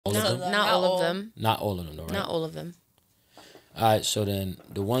All of them? Not all of them. Not all of them, though, right? Not all of them. All right, so then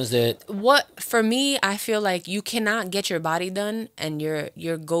the ones that... What, for me, I feel like you cannot get your body done and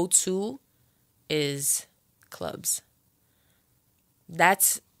your go-to is clubs.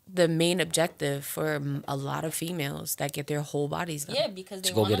 That's the main objective for a lot of females that get their whole bodies done. Yeah, because they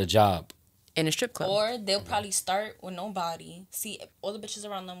to go get a job. In a strip club. Or they'll probably start with no body, see all the bitches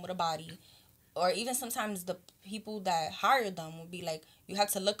around them with a body. Or even sometimes the people that hire them will be like, you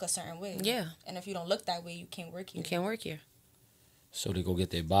have to look a certain way. Yeah. And if you don't look that way, you can't work here. You can't work here. So they go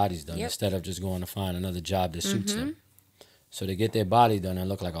get their bodies done instead of just going to find another job that suits them. Mm-hmm. So they get their body done and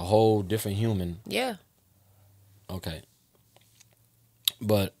look like a whole different human. Yeah. Okay.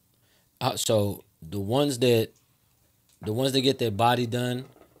 But so the ones that get their body done,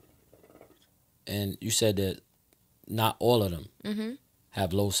 and you said that not all of them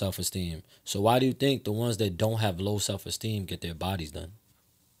have low self-esteem. So why do you think the ones that don't have low self-esteem get their bodies done?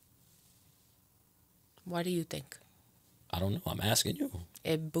 Why do you think? I don't know. I'm asking you.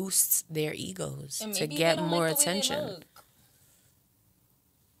 It boosts their egos And to maybe get they don't more like the way they attention. look.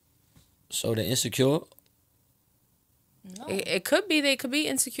 So they're insecure? No. It could be. They could be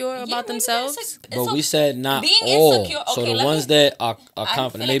insecure Yeah, about maybe themselves. But we said not being all. insecure- So okay, the let ones me- that are I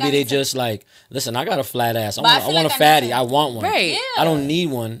confident, feel like maybe I they need to- just like, listen, I got a flat ass. I But I want, feel a like I need fatty. to- I want one. Right. Yeah. I don't need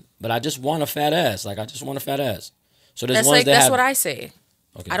one, but I just want a fat ass. Like, I just want a fat ass. So there's That's ones like that that's have... what I say.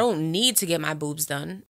 Okay. I don't need to get my boobs done.